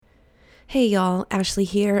Hey y'all, Ashley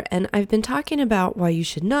here, and I've been talking about why you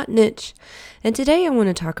should not niche, and today I want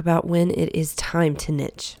to talk about when it is time to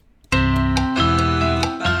niche.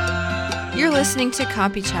 You're listening to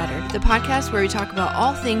Copy Chatter, the podcast where we talk about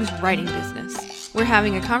all things writing business. We're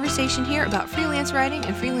having a conversation here about freelance writing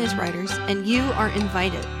and freelance writers, and you are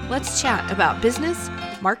invited. Let's chat about business,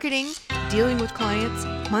 marketing, dealing with clients,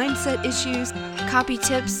 mindset issues, copy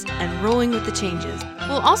tips, and rolling with the changes.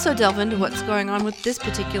 We'll also delve into what's going on with this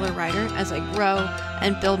particular writer as I grow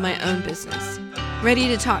and build my own business. Ready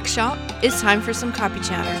to talk shop? It's time for some Copy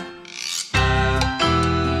Chatter.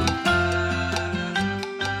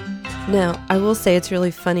 Now, I will say it's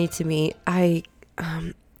really funny to me. I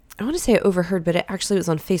want to say I overheard, but it actually was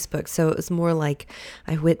on Facebook, so it was more like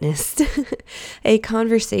I witnessed a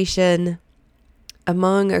conversation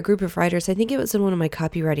among a group of writers. I think it was in one of my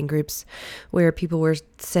copywriting groups where people were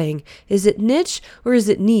saying, is it niche or is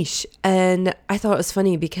it niche? And I thought it was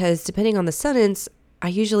funny because depending on the sentence,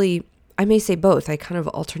 I may say both. I kind of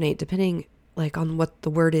alternate depending on what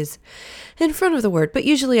the word is in front of the word, but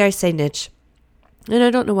usually I say niche. And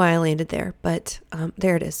I don't know why I landed there, but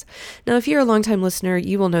there it is. Now, if you're a longtime listener,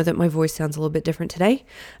 you will know that my voice sounds a little bit different today.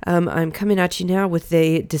 I'm coming at you now with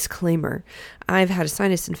a disclaimer. I've had a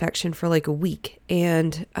sinus infection for like a week,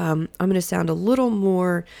 and I'm going to sound a little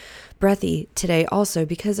more breathy today also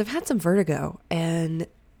because I've had some vertigo, and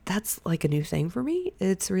that's like a new thing for me.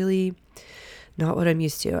 It's really not what I'm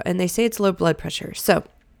used to. And they say it's low blood pressure. So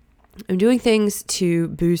I'm doing things to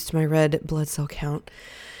boost my red blood cell count,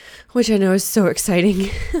 which I know is so exciting.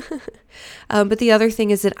 But the other thing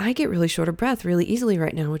is that I get really short of breath really easily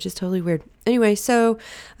right now, which is totally weird. Anyway, so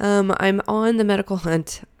I'm on the medical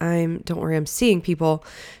hunt. Don't worry, I'm seeing people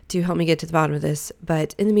to help me get to the bottom of this.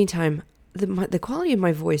 But in the meantime, the quality of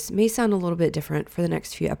my voice may sound a little bit different for the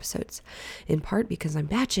next few episodes, in part because I'm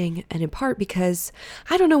batching, and in part because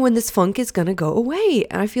I don't know when this funk is going to go away.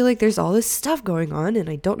 And I feel like there's all this stuff going on, and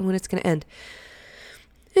I don't know when it's going to end.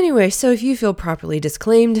 Anyway, so if you feel properly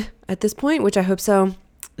disclaimed at this point, which I hope so,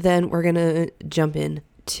 then we're going to jump in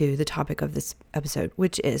to the topic of this episode,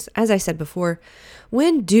 which is, as I said before,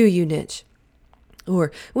 when do you niche?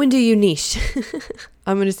 Or when do you niche?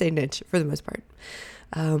 I'm going to say niche for the most part.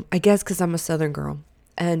 I guess because I'm a Southern girl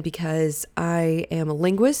and because I am a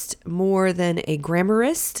linguist more than a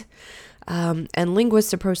grammarist, and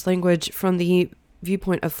linguists approach language from the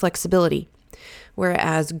viewpoint of flexibility,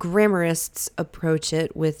 whereas grammarists approach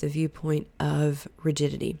it with the viewpoint of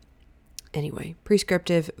rigidity. Anyway,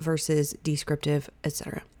 prescriptive versus descriptive,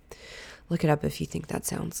 etc. Look it up if you think that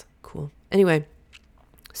sounds cool. Anyway,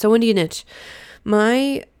 so when do you niche?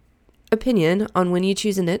 My opinion on when you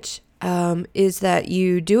choose a niche is that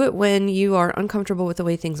you do it when you are uncomfortable with the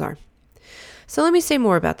way things are. So let me say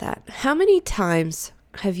more about that. How many times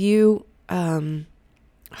have you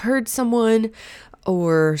heard someone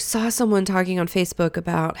or saw someone talking on Facebook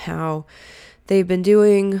about how they've been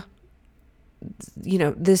doing,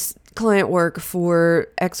 this client work for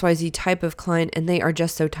XYZ type of client, and they are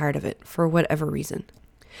just so tired of it for whatever reason?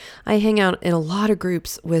 I hang out in a lot of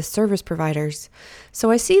groups with service providers,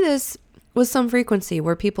 so I see this with some frequency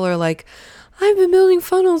where people are like, I've been building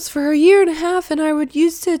funnels for a year and a half, and I would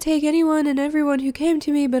used to take anyone and everyone who came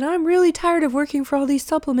to me, but I'm really tired of working for all these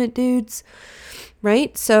supplement dudes.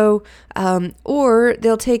 Right? So, or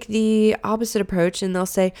they'll take the opposite approach and they'll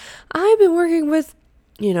say, I've been working with,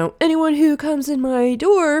 anyone who comes in my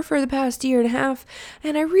door for the past year and a half.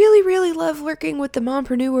 And I really, really love working with the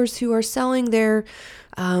mompreneurs who are selling their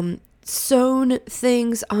sewn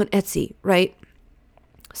things on Etsy, right?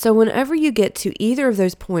 So whenever you get to either of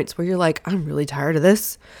those points where you're like, I'm really tired of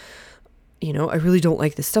this, I really don't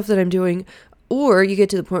like the stuff that I'm doing, or you get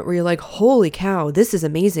to the point where you're like, holy cow, this is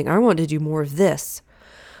amazing. I want to do more of this.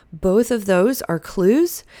 Both of those are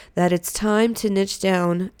clues that it's time to niche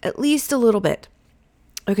down at least a little bit.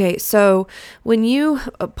 Okay, so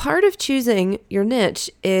a part of choosing your niche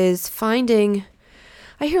is finding,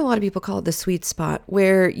 I hear a lot of people call it the sweet spot,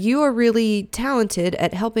 where you are really talented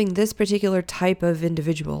at helping this particular type of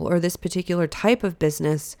individual or this particular type of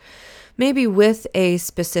business, maybe with a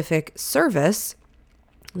specific service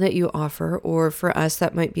that you offer, or for us,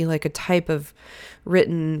 that might be like a type of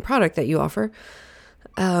written product that you offer.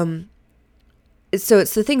 So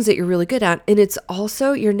it's the things that you're really good at. And it's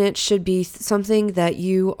also, your niche should be something that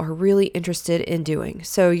you are really interested in doing.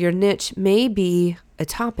 So your niche may be a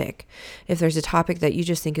topic. If there's a topic that you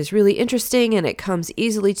just think is really interesting and it comes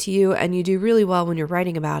easily to you and you do really well when you're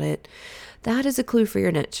writing about it, that is a clue for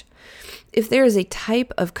your niche. If there is a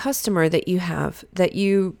type of customer that you have that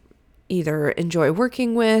you either enjoy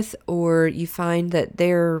working with, or you find that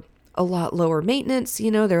they're a lot lower maintenance,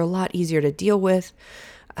 they're a lot easier to deal with,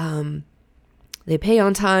 They pay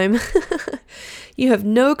on time. You have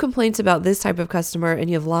no complaints about this type of customer and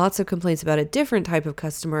you have lots of complaints about a different type of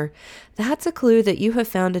customer. That's a clue that you have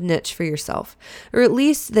found a niche for yourself, or at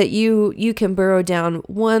least that you can burrow down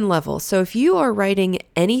one level. So if you are writing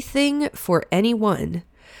anything for anyone,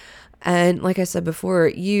 and like I said before,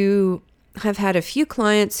 you have had a few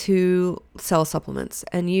clients who sell supplements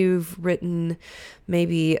and you've written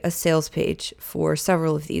maybe a sales page for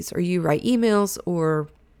several of these, or you write emails or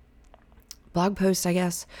blog posts, I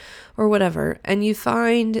guess, or whatever, and you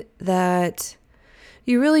find that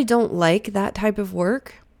you really don't like that type of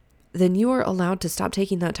work, then you are allowed to stop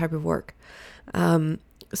taking that type of work.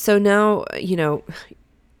 So now,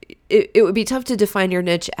 it would be tough to define your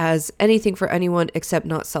niche as anything for anyone except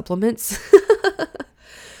not supplements.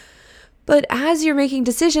 But as you're making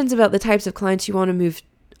decisions about the types of clients you want to move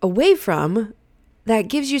away from, that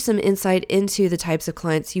gives you some insight into the types of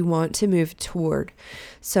clients you want to move toward.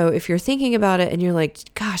 So if you're thinking about it and you're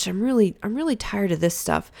like, gosh, I'm really tired of this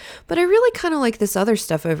stuff, but I really kind of like this other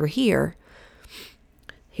stuff over here.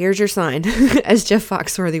 Here's your sign, as Jeff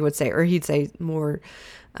Foxworthy would say, or he'd say more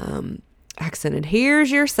accented.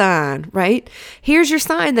 Here's your sign, right? Here's your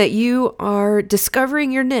sign that you are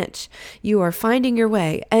discovering your niche. You are finding your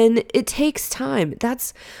way, and it takes time.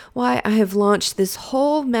 That's why I have launched this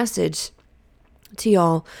whole message to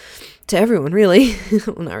y'all, to everyone really,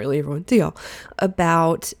 well, not really everyone, to y'all,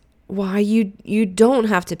 about why you don't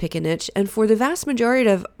have to pick a niche. And for the vast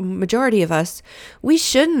majority of us, we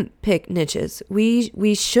shouldn't pick niches.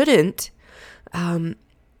 We shouldn't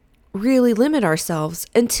really limit ourselves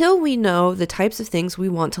until we know the types of things we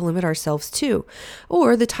want to limit ourselves to,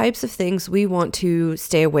 or the types of things we want to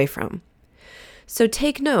stay away from. So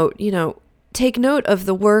take note of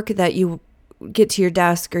the work that you get to your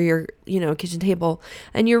desk or your, kitchen table,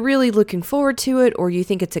 and you're really looking forward to it, or you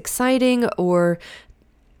think it's exciting, or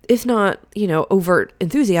if not, overt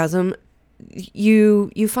enthusiasm,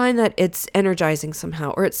 you find that it's energizing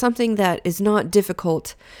somehow, or it's something that is not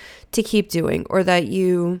difficult to keep doing, or that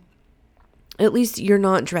at least you're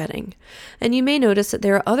not dreading. And you may notice that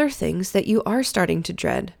there are other things that you are starting to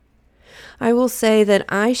dread. I will say that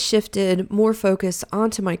I shifted more focus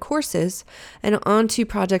onto my courses and onto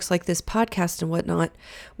projects like this podcast and whatnot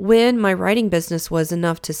when my writing business was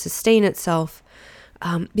enough to sustain itself,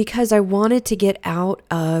 because I wanted to get out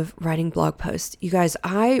of writing blog posts. You guys,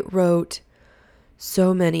 I wrote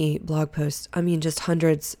so many blog posts. I mean, just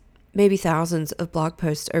hundreds, maybe thousands of blog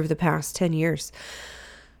posts over the past 10 years.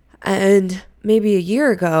 And maybe a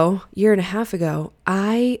year and a half ago,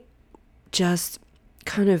 I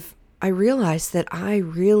realized that I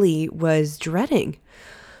really was dreading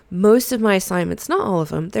most of my assignments, not all of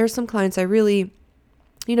them. There are some clients I really,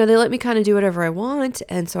 they let me kind of do whatever I want.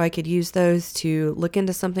 And so I could use those to look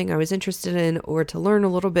into something I was interested in or to learn a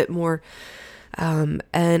little bit more. And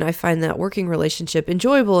I find that working relationship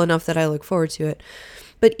enjoyable enough that I look forward to it.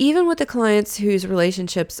 But even with the clients whose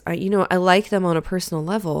relationships, I like them on a personal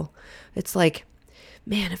level, it's like,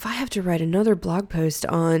 man, if I have to write another blog post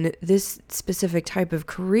on this specific type of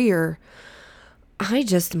career, I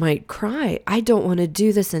just might cry. I don't want to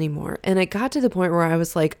do this anymore. And it got to the point where I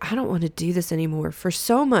was like, I don't want to do this anymore for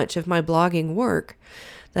so much of my blogging work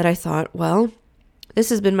that I thought, well,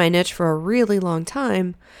 this has been my niche for a really long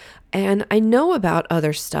time. And I know about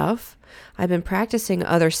other stuff. I've been practicing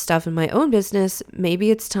other stuff in my own business.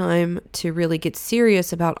 Maybe it's time to really get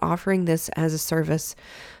serious about offering this as a service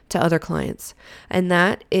to other clients. And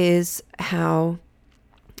that is how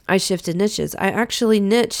I shifted niches. I actually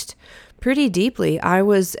niched pretty deeply. I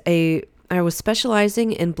was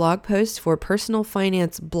specializing in blog posts for personal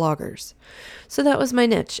finance bloggers. So that was my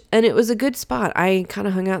niche. And it was a good spot. I kind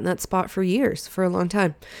of hung out in that spot for years, for a long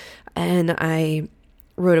time. And I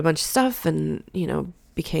wrote a bunch of stuff and,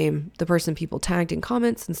 became the person people tagged in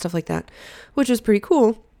comments and stuff like that, which was pretty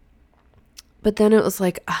cool. But then it was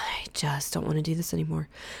like, I just don't want to do this anymore.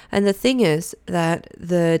 And the thing is that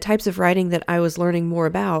the types of writing that I was learning more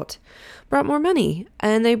about brought more money,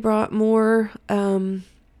 and they brought more,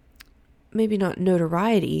 maybe not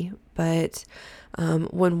notoriety, but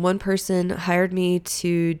when one person hired me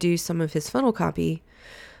to do some of his funnel copy,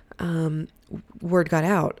 word got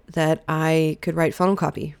out that I could write funnel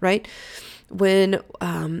copy, right?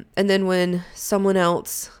 And then when someone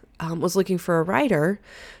else was looking for a writer,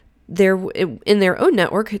 in their own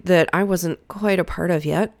network that I wasn't quite a part of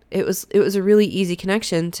yet, it was a really easy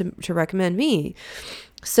connection to recommend me.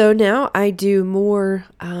 So now I do more,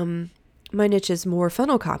 my niche is more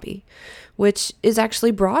funnel copy, which is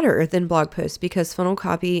actually broader than blog posts because funnel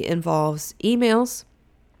copy involves emails,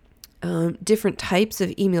 different types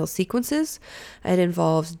of email sequences. It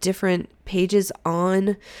involves different pages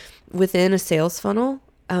within a sales funnel.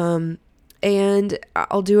 And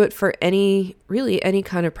I'll do it for any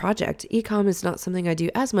kind of project. E-com is not something I do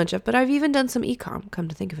as much of, but I've even done some e-com, come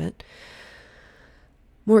to think of it.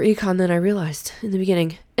 More e-com than I realized in the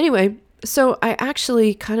beginning. Anyway, so I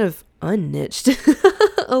actually kind of unniched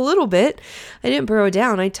a little bit. I didn't burrow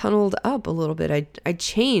down. I tunneled up a little bit. I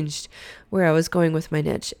changed where I was going with my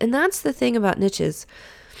niche. And that's the thing about niches.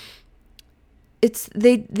 It's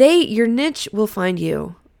your niche will find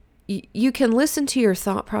you. You can listen to your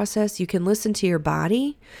thought process. You can listen to your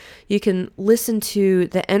body. You can listen to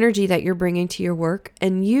the energy that you're bringing to your work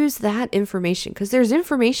and use that information, because there's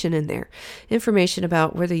information in there. Information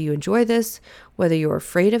about whether you enjoy this, whether you're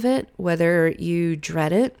afraid of it, whether you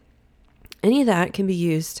dread it. Any of that can be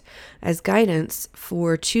used as guidance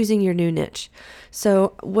for choosing your new niche.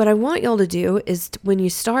 So what I want y'all to do is when you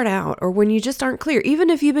start out, or when you just aren't clear, even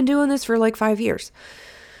if you've been doing this for like 5 years,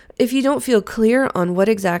 if you don't feel clear on what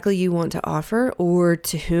exactly you want to offer or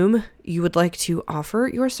to whom you would like to offer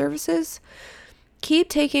your services, keep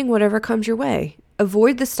taking whatever comes your way.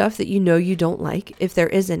 Avoid the stuff that you know you don't like, if there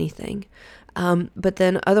is anything. But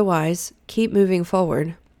then otherwise, keep moving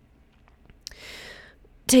forward.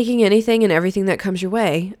 Taking anything and everything that comes your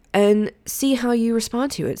way and see how you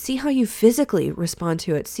respond to it. See how you physically respond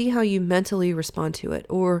to it. See how you mentally respond to it,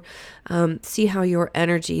 or see how your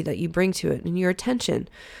energy that you bring to it and your attention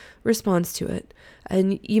responds to it.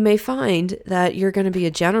 And you may find that you're going to be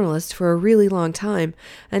a generalist for a really long time.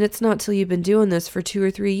 And it's not till you've been doing this for 2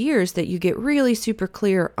 or 3 years that you get really super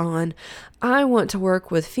clear on, I want to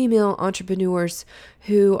work with female entrepreneurs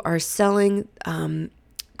who are selling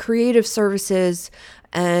creative services,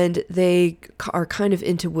 and they are kind of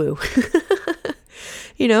into woo.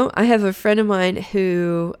 I have a friend of mine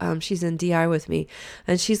who, she's in DI with me,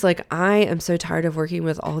 and she's like, I am so tired of working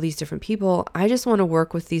with all these different people. I just want to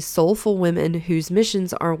work with these soulful women whose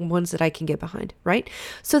missions are ones that I can get behind, right?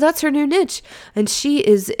 So that's her new niche, and she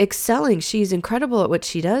is excelling. She's incredible at what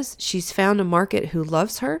she does. She's found a market who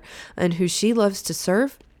loves her and who she loves to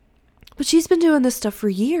serve. But she's been doing this stuff for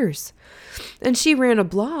years. And she ran a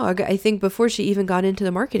blog, I think, before she even got into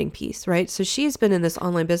the marketing piece, right? So she's been in this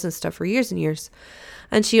online business stuff for years and years.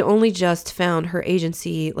 And she only just found her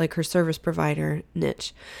agency, like her service provider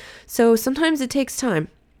niche. So sometimes it takes time.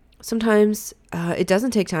 Sometimes it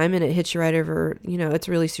doesn't take time and it hits you right over, it's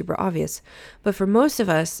really super obvious. But for most of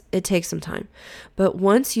us, it takes some time. But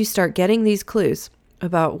once you start getting these clues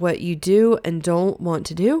about what you do and don't want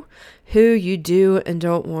to do, who you do and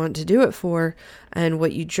don't want to do it for, and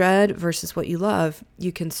what you dread versus what you love,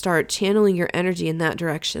 you can start channeling your energy in that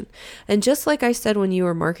direction. And just like I said, when you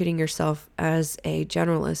were marketing yourself as a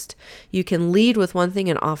generalist, you can lead with one thing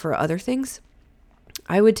and offer other things.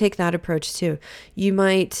 I would take that approach too. You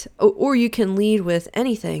might, or you can lead with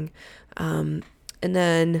anything, and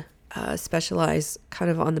then specialize kind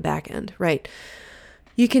of on the back end, right?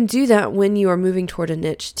 You can do that when you are moving toward a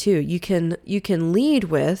niche too. You can lead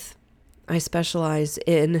with, I specialize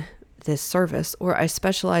in this service, or I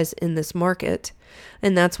specialize in this market,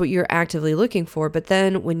 and that's what you're actively looking for. But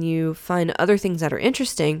then when you find other things that are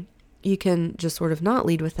interesting, you can just sort of not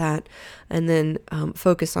lead with that, and then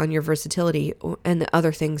focus on your versatility and the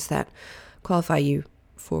other things that qualify you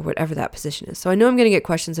for whatever that position is. So I know I'm going to get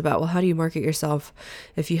questions about, well, how do you market yourself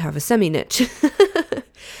if you have a semi-niche?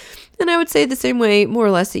 And I would say the same way, more or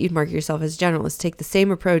less, that you'd market yourself as a generalist. Take the same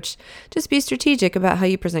approach. Just be strategic about how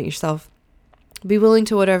you present yourself. Be willing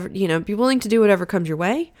to do whatever comes your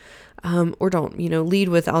way, or don't, lead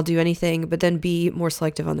with, I'll do anything, but then be more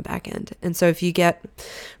selective on the back end. And so if you get,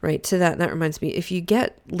 right to that, and that reminds me, if you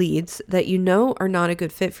get leads that are not a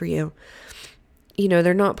good fit for you,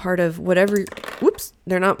 they're not part of whatever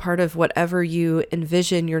you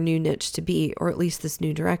envision your new niche to be, or at least this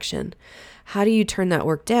new direction. How do you turn that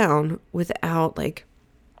work down without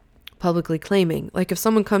publicly claiming? Like if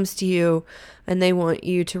someone comes to you and they want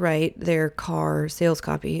you to write their car sales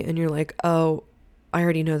copy, and you're like, oh, I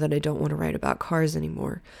already know that I don't want to write about cars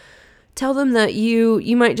anymore. Tell them that you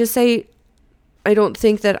might just say, I don't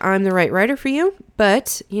think that I'm the right writer for you,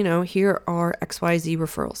 but here are XYZ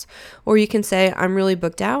referrals. Or you can say, I'm really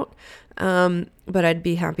booked out, but I'd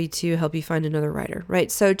be happy to help you find another writer,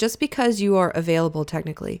 right? So just because you are available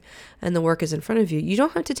technically and the work is in front of you, you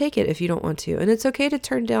don't have to take it if you don't want to. And it's okay to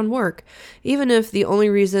turn down work, even if the only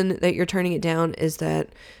reason that you're turning it down is that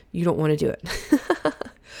you don't want to do it.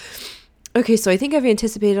 Okay, so I think I've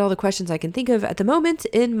anticipated all the questions I can think of at the moment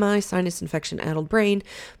in my sinus infection-addled brain.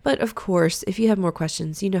 But of course, if you have more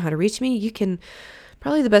questions, you know how to reach me. You can,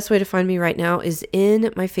 probably the best way to find me right now is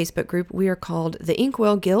in my Facebook group. We are called the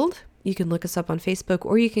Inkwell Guild. you can look us up on Facebook,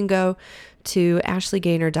 or you can go to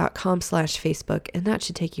ashleygainer.com/Facebook, and that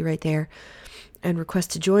should take you right there, and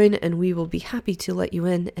request to join, and we will be happy to let you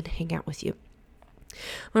in and hang out with you.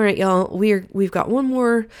 All right, y'all, we've got 2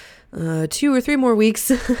 or 3 more weeks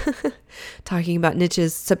talking about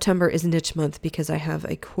niches. September is niche month because I have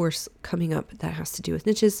a course coming up that has to do with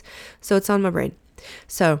niches, so it's on my brain.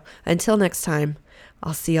 So until next time,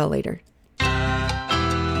 I'll see y'all later.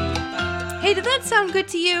 Hey, did that sound good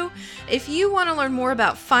to you? If you want to learn more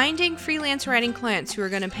about finding freelance writing clients who are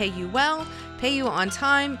going to pay you well, pay you on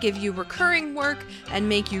time, give you recurring work, and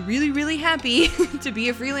make you really, really happy to be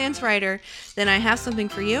a freelance writer, then I have something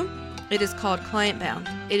for you. It is called Client Bound.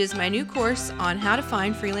 It is my new course on how to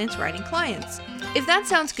find freelance writing clients. If that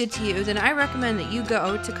sounds good to you, then I recommend that you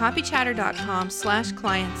go to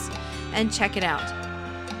copychatter.com/clients and check it out.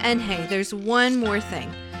 And hey, there's one more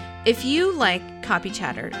thing. If you like Copy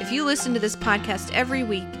Chatter, if you listen to this podcast every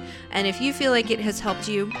week, and if you feel like it has helped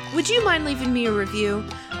you, would you mind leaving me a review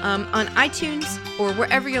on iTunes or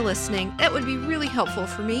wherever you're listening? That would be really helpful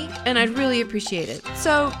for me, and I'd really appreciate it.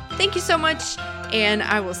 So thank you so much, and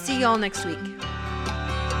I will see y'all next week.